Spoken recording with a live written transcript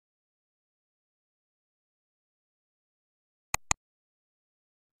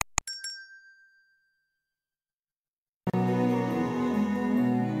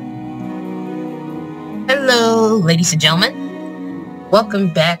Hello, ladies and gentlemen.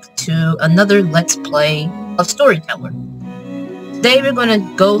 Welcome back to another Let's Play of Storyteller. Today we're going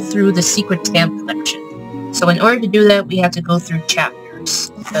to go through the Secret Stamp Collection. So in order to do that, we have to go through chapters.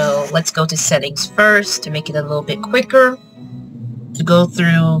 So let's go to settings first to make it a little bit quicker. To go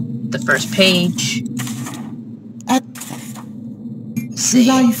through the first page. See.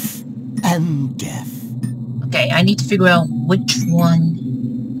 Life and death. Okay, I need to figure out which one.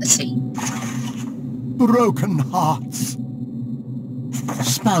 Let's see. Broken hearts.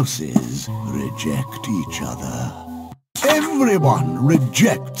 Spouses reject each other. Everyone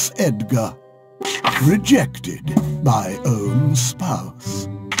rejects Edgar. Rejected by own spouse.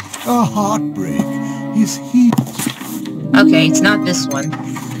 A heartbreak is he. Okay, it's not this one.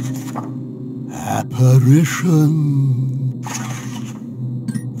 Apparition.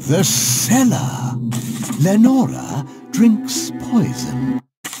 The cellar. Lenora drinks poison.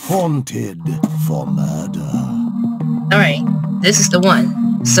 Haunted for murder. Alright, this is the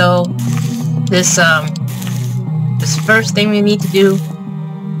one. So, this first thing we need to do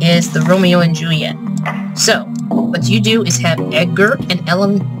is the Romeo and Juliet. So, what you do is have Edgar and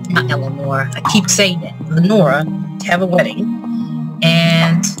not Eleanor, I keep saying that, Lenora, to have a wedding.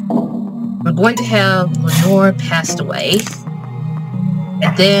 And we're going to have Lenora passed away.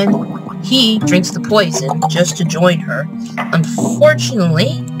 And then he drinks the poison just to join her.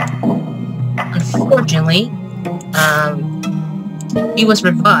 Unfortunately, he was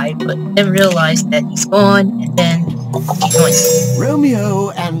revived, but then realized that he's gone, and then he joins him. Romeo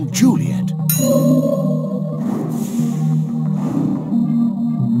and Juliet.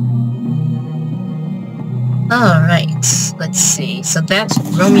 Alright, let's see. So that's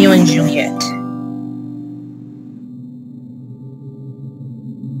Romeo and Juliet.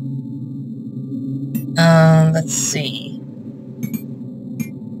 Let's see.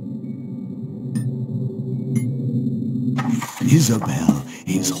 Isabel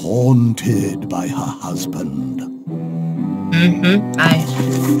is haunted by her husband.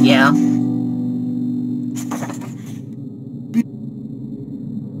 Yeah.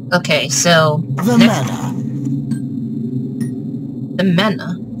 Okay, so... The manor. The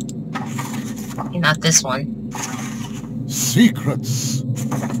manor? Okay, not this one. Secrets.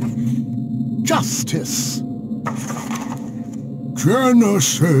 Justice.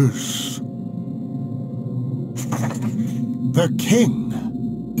 Genesis. The king.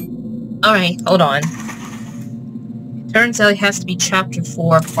 Alright, hold on. It turns out it has to be chapter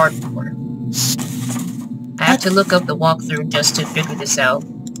 4, part 4. I have to look up the walkthrough just to figure this out.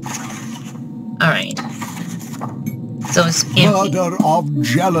 Alright. So it's empty. Murder of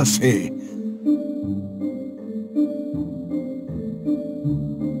jealousy.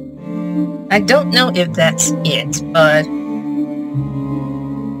 I don't know if that's it, but...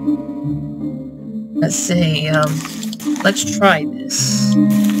 Let's see, let's try this.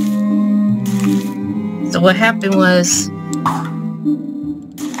 So what happened was...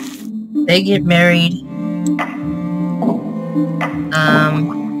 They get married.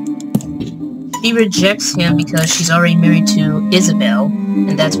 She rejects him because she's already married to Isabel,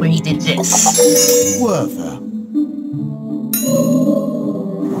 and that's where he did this. Werther.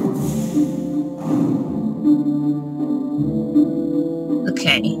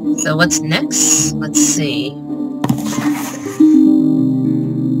 Okay, so what's next? Let's see.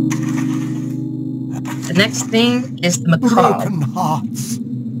 The next thing is the macabre. Broken hearts.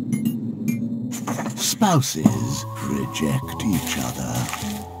 Spouses reject each other.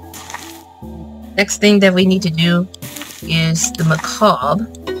 Next thing that we need to do is the macabre.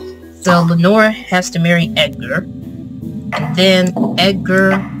 So Lenora has to marry Edgar. And then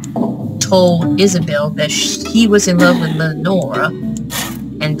Edgar told Isabel that he was in love with Lenora.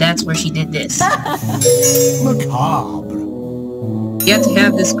 And that's where she did this. Macabre. You have to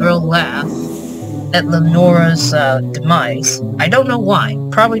have this girl laugh at Lenora's demise. I don't know why.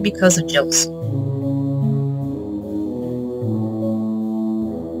 Probably because of jealousy.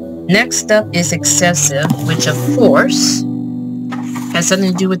 Next up is excessive, which of course has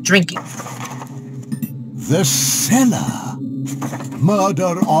something to do with drinking. The cellar.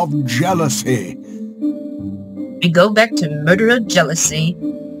 Murder of jealousy. We go back to murder of jealousy,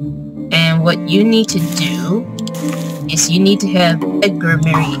 and what you need to do is you need to have Edgar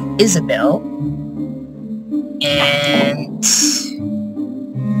marry Isabel, and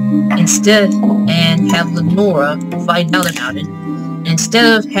have Lenora find out about it. Instead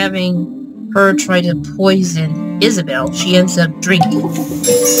of having her try to poison Isabel, she ends up drinking.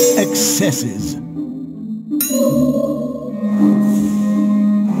 Excesses.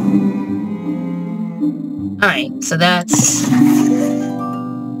 Alright, so that's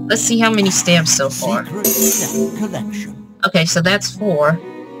let's see how many stamps so far. Secret stamp collection. Okay, so that's 4.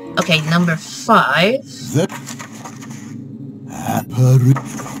 Okay, number 5. The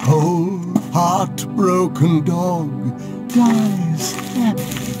whole heartbroken dog dies happy.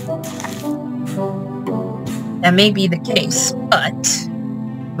 That may be the case, but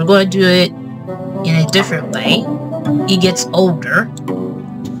we're going to do it in a different way. He gets older.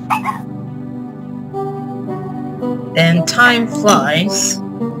 Then time flies.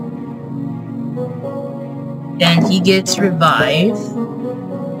 Then he gets revived.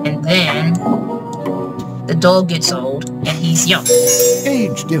 And then the dog gets old and he's young.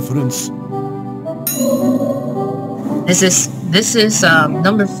 Age difference. This is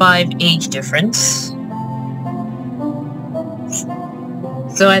number 5 age difference.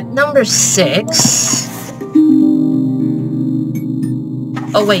 So at number 6.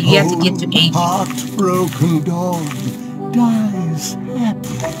 Oh wait, you have to get to age. Heartbroken dog dies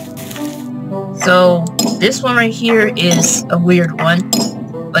happy. So this one right here is a weird one,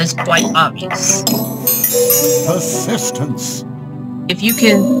 but it's quite obvious. Persistence. If you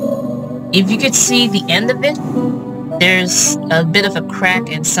could see the end of it, there's a bit of a crack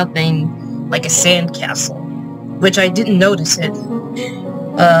and something like a sandcastle, which I didn't notice it.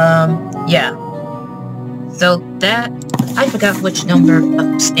 Yeah. So that, I forgot which number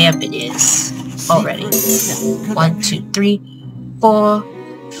of stamp it is already. 1, 2, 3, 4,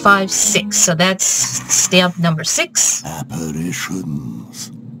 5, 6. So that's stamp number 6.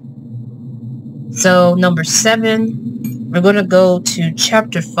 Apparitions. So number 7, we're gonna go to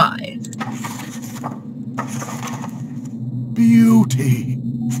chapter 5. Beauty.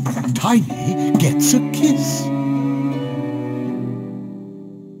 Tiny gets a kiss.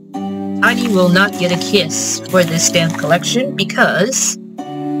 Tiny will not get a kiss for this stamp collection because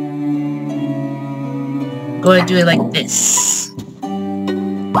I'm going to do it like this.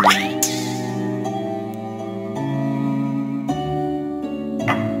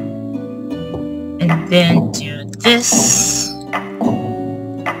 And then do this.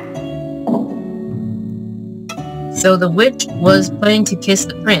 So the witch was planning to kiss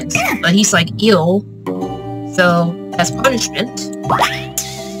the prince, but he's like ill, so as punishment,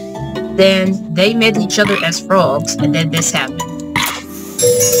 then they met each other as frogs, and then this happened.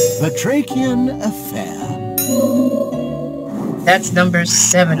 The Trachean Affair. That's number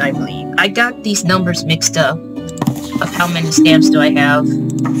 7, I believe. I got these numbers mixed up. Of how many stamps do I have?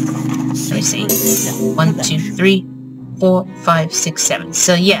 Let me see. 1, 2, 3, 4, 5, 6, 7.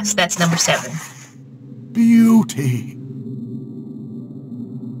 So yes, that's number 7. Beauty.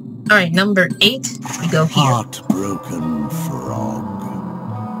 Alright, number 8, we go here. Heartbroken frog.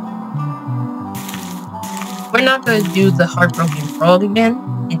 We're not going to do the heartbroken frog again.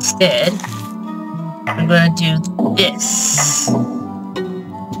 Instead, I'm going to do this.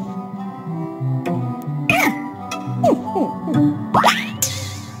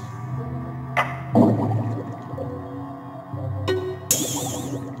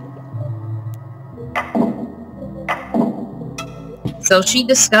 So she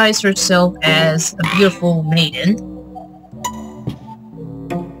disguised herself as a beautiful maiden.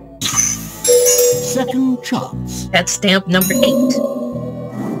 Second chance. That's stamp number 8.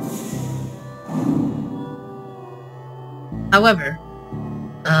 However,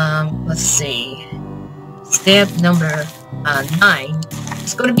 let's see. Stamp number 9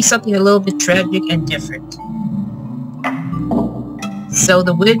 is going to be something a little bit tragic and different. So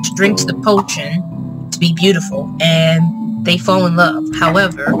the witch drinks the potion to be beautiful, and they fall in love.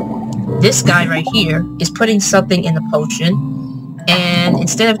 However, this guy right here is putting something in the potion, and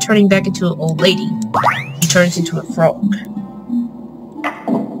instead of turning back into an old lady, he turns into a frog.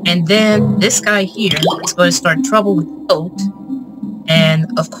 And then this guy here is going to start trouble with the boat, and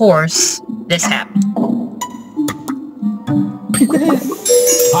of course, this happened.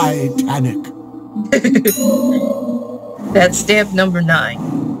 Titanic. That's stamp number 9.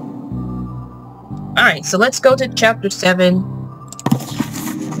 Alright, so let's go to chapter 7,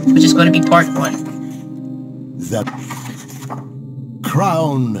 which is going to be part 1. The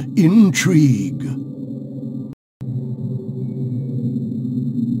Crown Intrigue.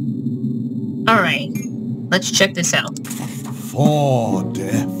 Alright, let's check this out. 4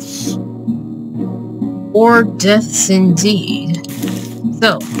 deaths. 4 deaths indeed.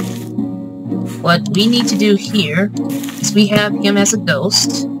 So, what we need to do here is we have him as a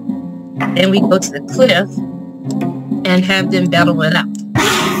ghost, then we go to the cliff and have them battle it out.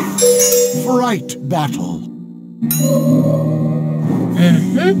 Fright battle.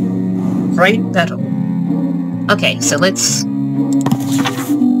 Fright battle. Okay, so let's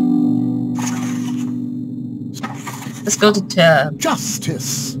go to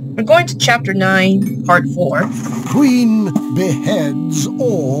Justice. We're going to Chapter 9, Part 4. Queen beheads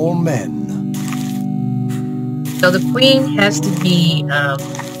all men. So the queen has to be,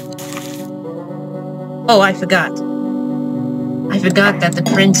 oh, I forgot. I forgot that the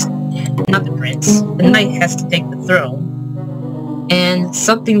knight has to take the throne. And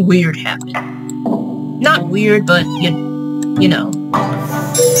something weird happened. Not weird, but, you know.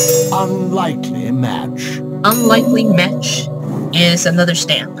 Unlikely match. Unlikely match is another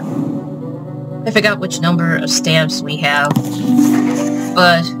stamp. I forgot which number of stamps we have,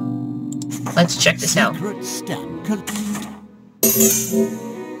 but let's check this out.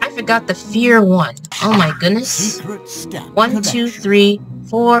 I forgot the fear one. Oh my goodness. 1, 2, 3,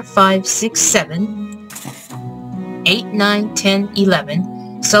 4, 5, 6, 7, 8, 9, 10,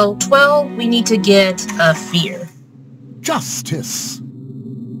 11. So 12 we need to get a fear. Justice.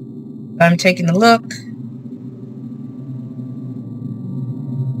 I'm taking a look.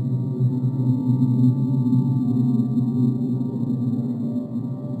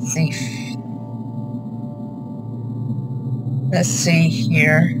 Let's see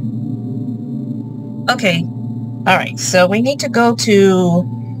here. Okay. Alright, so we need to go to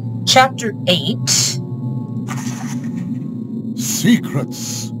Chapter 8.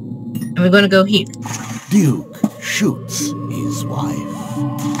 Secrets. And we're going to go here. Duke shoots his wife.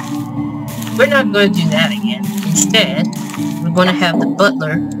 We're not going to do that again. Instead, we're going to have the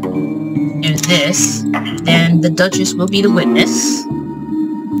butler do this. Then the Duchess will be the witness.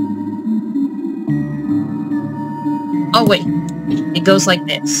 Oh wait, it goes like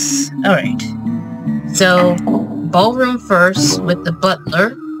this. Alright. So, ballroom first with the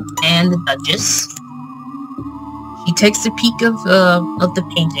butler and the Duchess. He takes a peek of the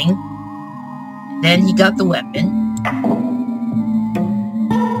painting. Then he got the weapon.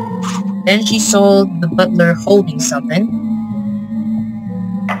 Then she saw the butler holding something.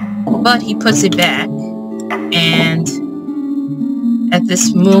 But he puts it back. And at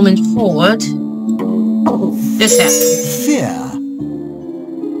this moment forward, this happens. Fear.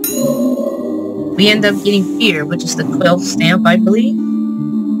 We end up getting fear, which is the 12th stamp, I believe.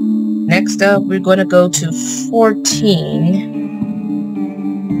 Next up, we're going to go to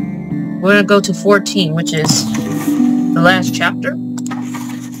 14. We're going to go to 14, which is the last chapter.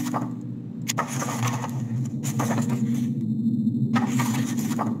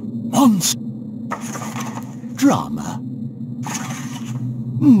 Monster. Drama.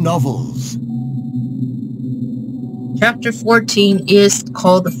 Novels. Chapter 14 is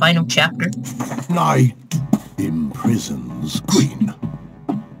called the final chapter. Knight imprisons queen.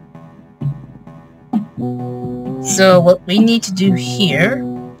 So what we need to do here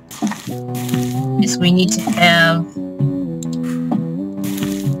is we need to have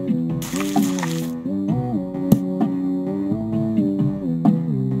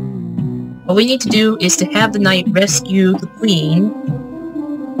what we need to do is to have the knight rescue the queen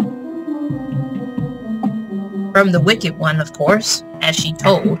from the wicked one, of course, as she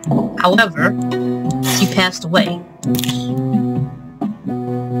told. However, she passed away.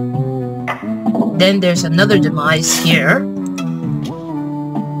 Then there's another demise here.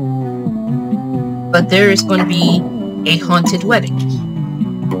 But there is going to be a haunted wedding.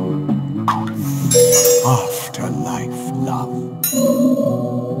 Afterlife love.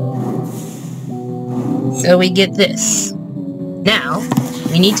 So we get this. Now,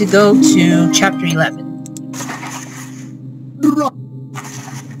 we need to go to Chapter 11.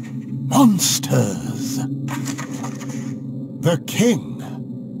 Monsters. The king.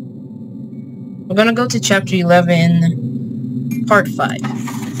 We're gonna go to Chapter 11, Part 5.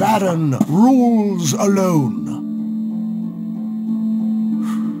 Baron rules alone.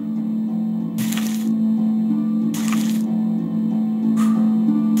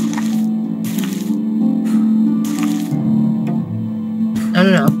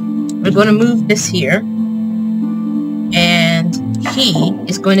 No. We're gonna move this here. And he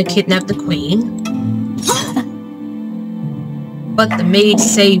is going to kidnap the queen. But the maid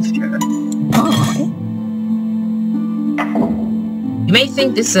saved her. You may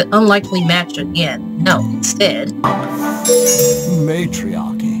think this is an unlikely match again. No, instead...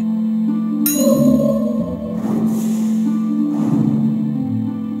 Matriarchy.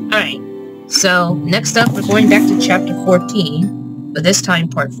 Alright, so next up we're going back to Chapter 14, but this time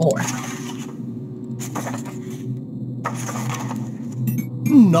Part 4.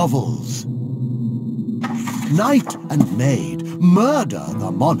 Novels. Knight and maid murder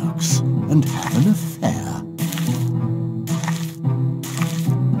the monarchs and have an affair.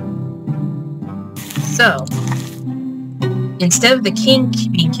 So, instead of the king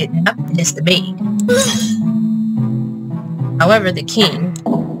being kidnapped, it is the maid. However, the king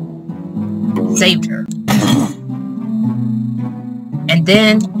saved her. And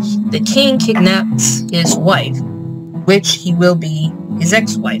then the king kidnaps his wife, which he will be his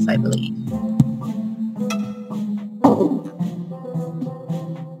ex-wife, I believe.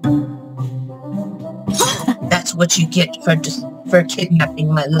 That's what you get for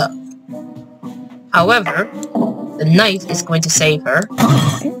kidnapping my love. However, the knight is going to save her.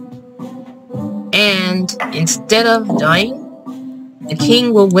 And instead of dying, the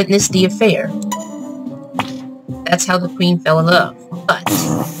king will witness the affair. That's how the queen fell in love. But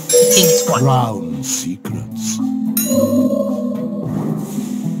the king is one. Crown secrets.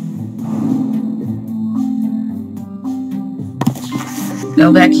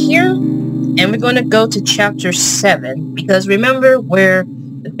 Go back here, and we're going to go to chapter 7, because remember where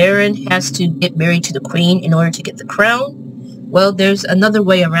the baron has to get married to the queen in order to get the crown? Well, there's another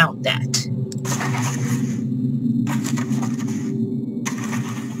way around that.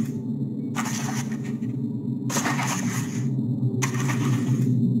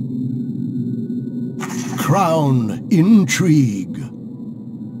 Crown intrigue.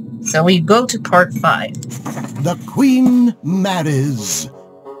 So we go to part 5. The queen marries.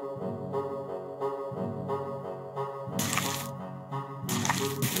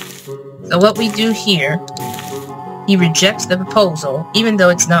 So what we do here, he rejects the proposal, even though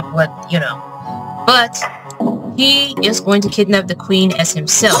it's not what, you know. But he is going to kidnap the queen as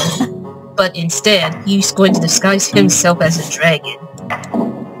himself, but instead, he's going to disguise himself as a dragon.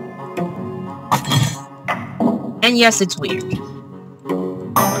 And yes, it's weird.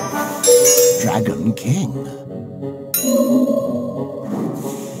 Dragon King.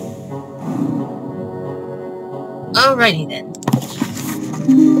 Alrighty then.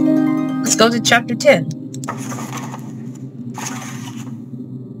 Let's go to chapter 10.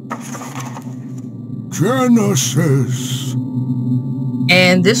 Genesis.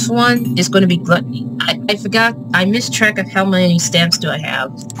 And this one is going to be gluttony. I forgot, I missed track of how many stamps do I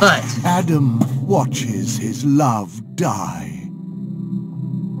have, but Adam watches his love die.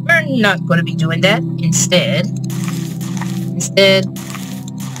 we're not going to be doing that. Instead,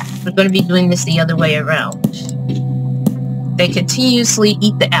 we're going to be doing this the other way around. They continuously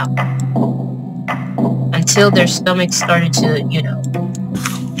eat the apple until their stomachs started to, you know.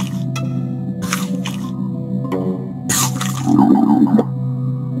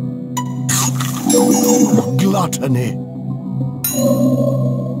 Gluttony.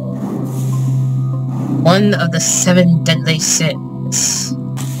 One of the 7 deadly sins.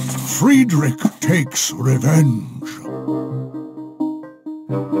 Friedrich takes revenge.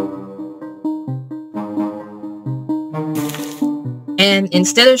 And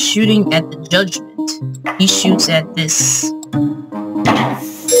instead of shooting at the judgment, he shoots at this.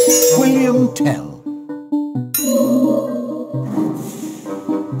 William Tell.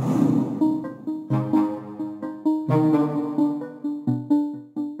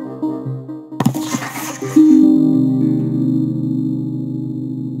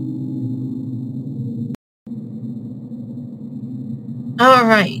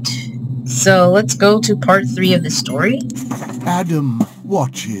 Alright, so let's go to part 3 of the story. Adam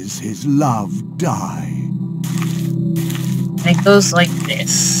watches his love die. And it goes like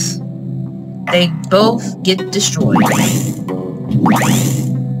this. They both get destroyed.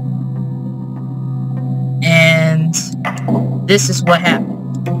 And this is what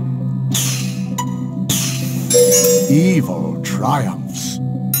happened. Evil triumphs.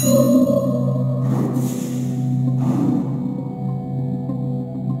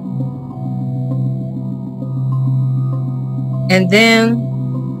 And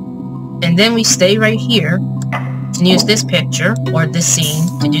then we stay right here and use this picture or this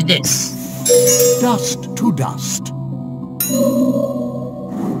scene to do this. Dust to dust.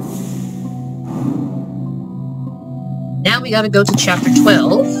 Now we gotta go to chapter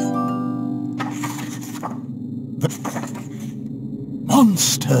 12.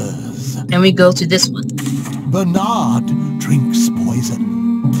 Monsters. And we go to this one. Bernard drinks poison.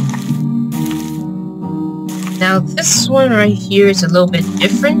 Now this one right here is a little bit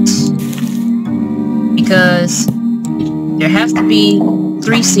different because there has to be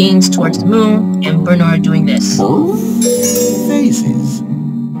 3 scenes towards the moon and Bernard doing this. Faces.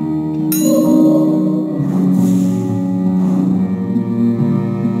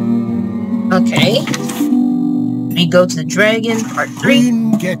 Okay. We go to the dragon, part 3.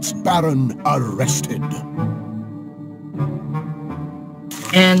 Queen gets Baron arrested.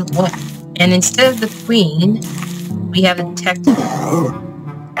 And what? And instead of the queen, we have a detective.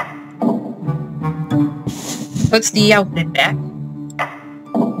 Puts the outfit back.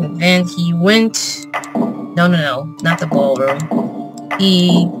 And then he went... No, not the ballroom.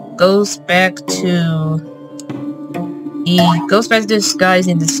 He goes back to... He goes back to the disguise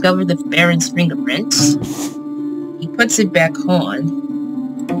and discovers the Baron's fingerprints. He puts it back on.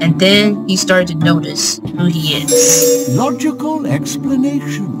 And then he started to notice who he is. Logical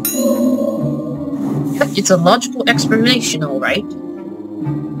explanation. Yep, it's a logical explanation, alright.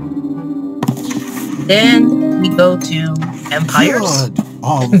 Then we go to vampires. Cured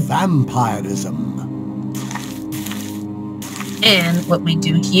of vampirism. And what we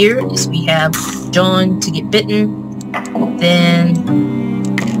do here is we have John to get bitten. Then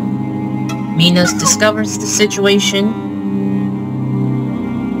Mina discovers the situation.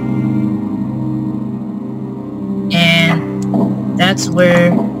 And that's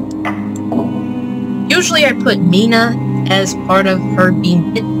where... Usually I put Mina as part of her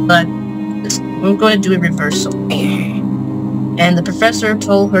being bitten, but we're going to do a reversal. And the professor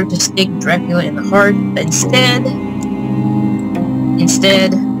told her to stick Dracula in the heart, but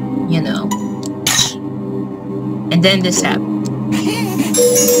instead, you know. And then this happened.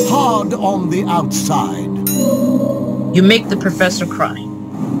 Hard on the outside. You make the professor cry.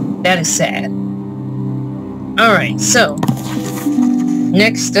 That is sad. Alright, so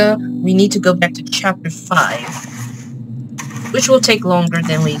next up, we need to go back to chapter 5, which will take longer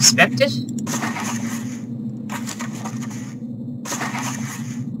than we expected.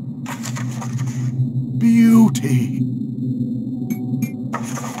 Beauty.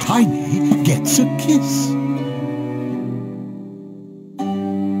 Tiny gets a kiss.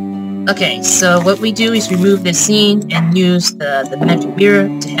 Okay, so what we do is remove this scene and use the magic mirror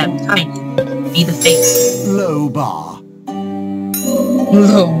to have Tiny be the face. Low bar.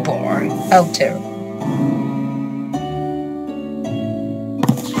 Low bar. How terrible.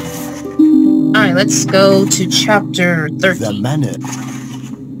 Alright, let's go to chapter 13. The manner.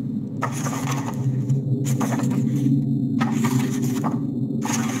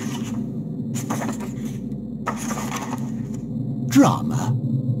 Drama.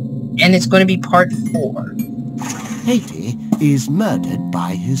 And it's going to be part 4. Haiti is murdered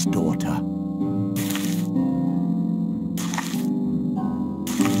by his daughter.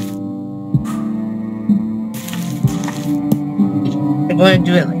 We're going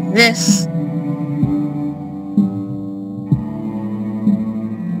to do it like this.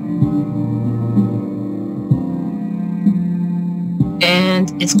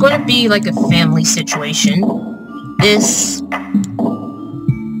 And it's going to be like a family situation. This...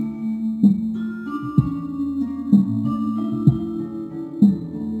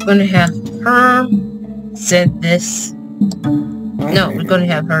 We're going to have her said this. No, we're going to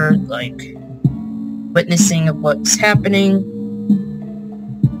have her, like, witnessing of what's happening.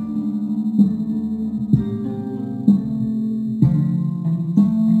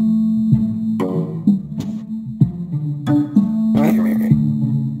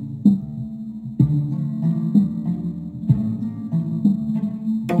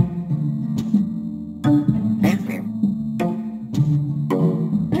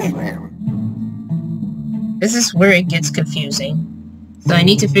 This is where it gets confusing. So I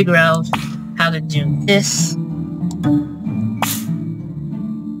need to figure out how to do this.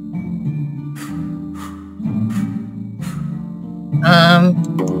 I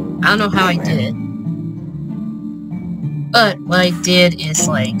don't know how I did it. But what I did is,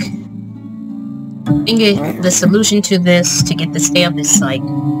 like, the solution to this to get to stay on this site.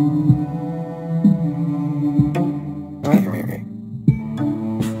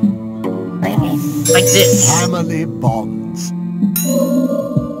 Like this. Family bonds.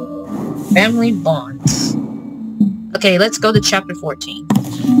 Family bonds. Okay, let's go to chapter 14.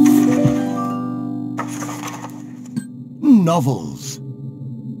 Novels.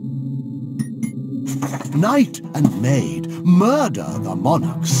 Knight and maid murder the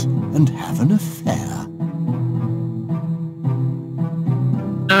monarchs and have an affair.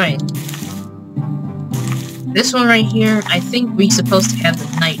 Alright. This one right here, I think we're supposed to have the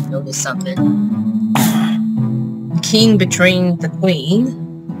knight notice something. The king betraying the queen.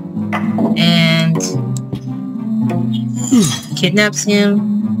 And kidnaps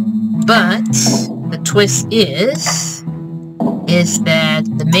him. But the twist is that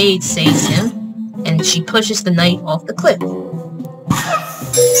the maid saves him. And she pushes the knight off the cliff.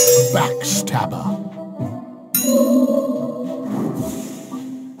 Backstabber.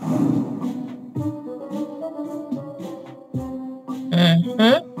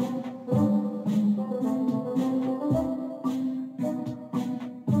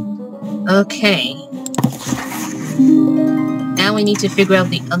 Okay. Now we need to figure out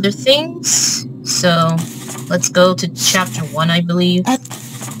the other things. So, let's go to chapter 1, I believe.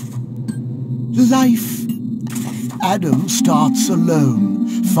 Life. Adam starts alone,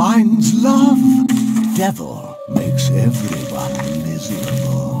 finds love. Devil makes everyone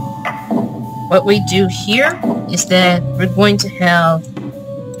miserable. What we do here is that we're going to have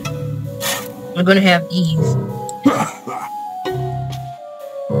Eve.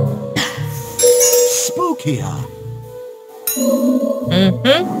 Spookier.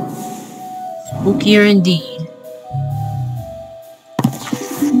 Spookier indeed.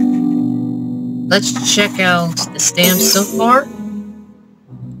 Let's check out the stamps so far.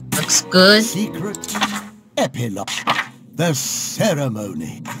 Looks good. Secret epilogue. The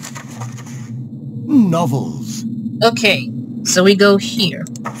ceremony. Novels. Okay, so we go here.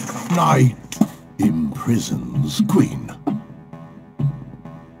 Night imprisons queen.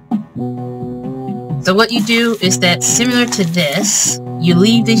 So what you do is that, similar to this, you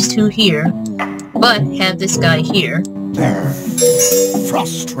leave these two here, but have this guy here. There.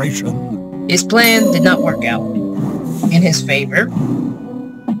 Frustration. His plan did not work out in his favor.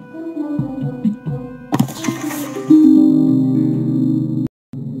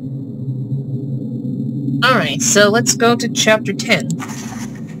 Alright, so let's go to chapter 10.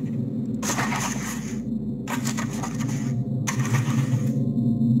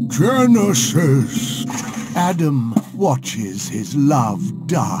 Genesis. Adam watches his love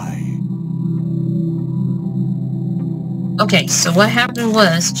die. Okay, so what happened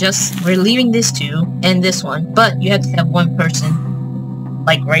was, we're leaving this two and this one, but you have to have one person,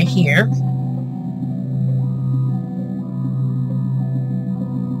 like right here.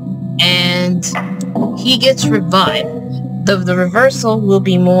 And he gets revived. The reversal will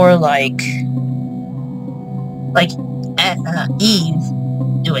be more like Eve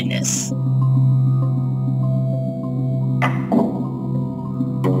doing this.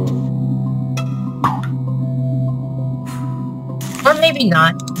 Or maybe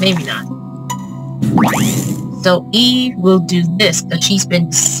not. Maybe not. So Eve will do this because she's been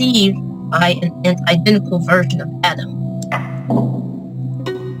deceived by an identical version of Adam.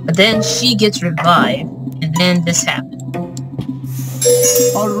 But then she gets revived, and then this happens.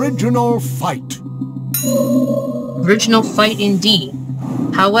 Original fight. Original fight indeed.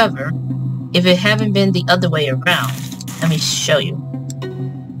 However, if it hadn't been the other way around, let me show you.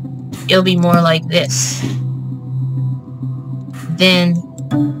 It'll be more like this. Then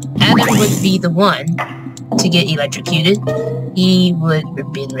Adam would be the one to get electrocuted. He would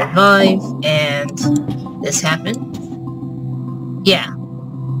have been revived, and this happened. Yeah,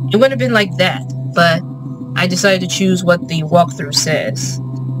 it would have been like that, but I decided to choose what the walkthrough says,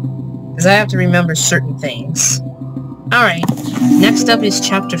 because I have to remember certain things. Alright, next up is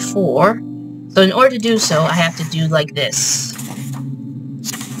chapter 4. So in order to do so, I have to do like this.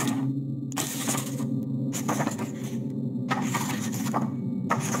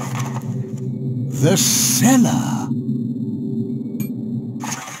 The cellar.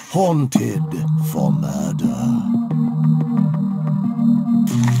 Haunted for murder.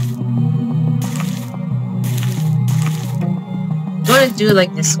 I'm going to do it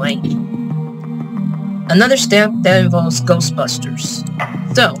like this way. Another step that involves Ghostbusters.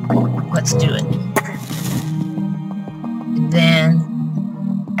 So, let's do it. And then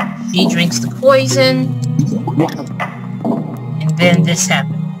she drinks the poison. And then this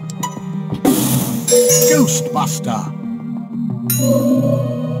happens. Ghostbuster.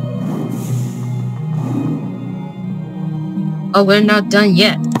 Oh, we're not done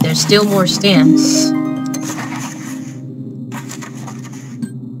yet. There's still more stamps.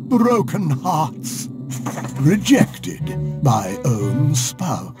 Broken hearts. Rejected by own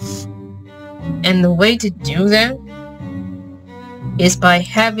spouse. And the way to do that is by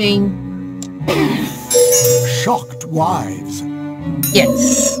having... Shocked wives.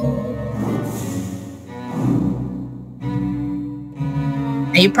 Yes.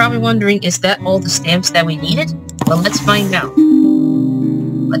 And you're probably wondering, is that all the stamps that we needed? Well, let's find out.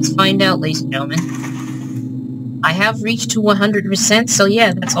 Let's find out, ladies and gentlemen. I have reached to 100%, so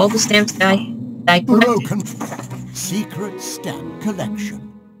yeah, that's all the stamps that I collected. Broken secret stamp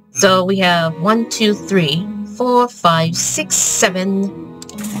collection. So we have 1, 2, 3, 4, 5, 6, 7,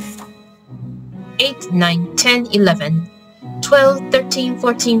 8, 9, 10, 11, 12, 13,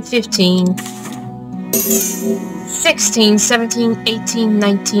 14, 15, 16, 17, 18,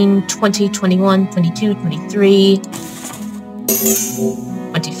 19, 20, 21, 22, 23,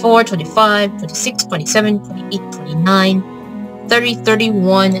 24, 25, 26, 27, 28, 29, 30,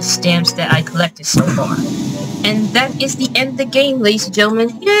 31 stamps that I collected so far. And that is the end of the game, ladies and gentlemen.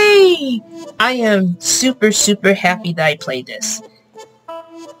 Yay! I am super, super happy that I played this.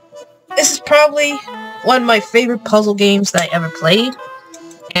 This is probably one of my favorite puzzle games that I ever played,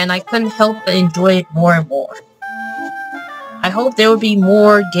 and I couldn't help but enjoy it more and more. I hope there will be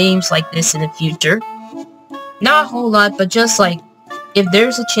more games like this in the future. Not a whole lot, but just like, if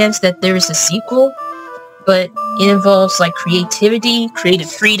there's a chance that there is a sequel, but it involves like creativity,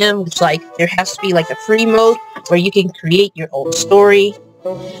 creative freedom, which like there has to be like a free mode where you can create your own story,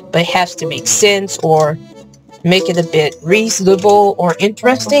 but it has to make sense or make it a bit reasonable or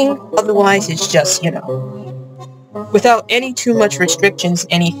interesting. Otherwise, it's just, you know, without any too much restrictions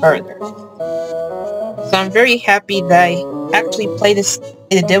any further. So I'm very happy that I actually played this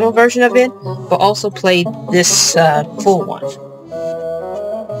in a demo version of it, but also played this full one.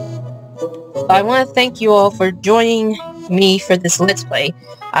 I want to thank you all for joining me for this Let's Play.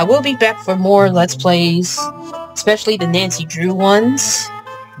 I will be back for more Let's Plays, especially the Nancy Drew ones,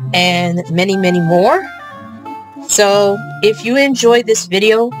 and many, many more. So, if you enjoyed this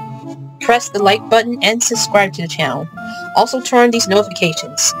video, press the like button and subscribe to the channel. Also turn these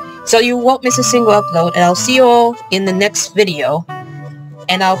notifications, so you won't miss a single upload, and I'll see you all in the next video.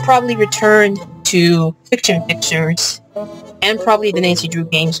 And I'll probably return to Fiction Pictures, and probably the Nancy Drew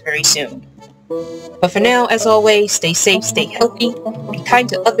games very soon. But for now, as always, stay safe, stay healthy, be kind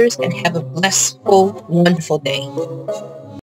to others, and have a blissful, wonderful day.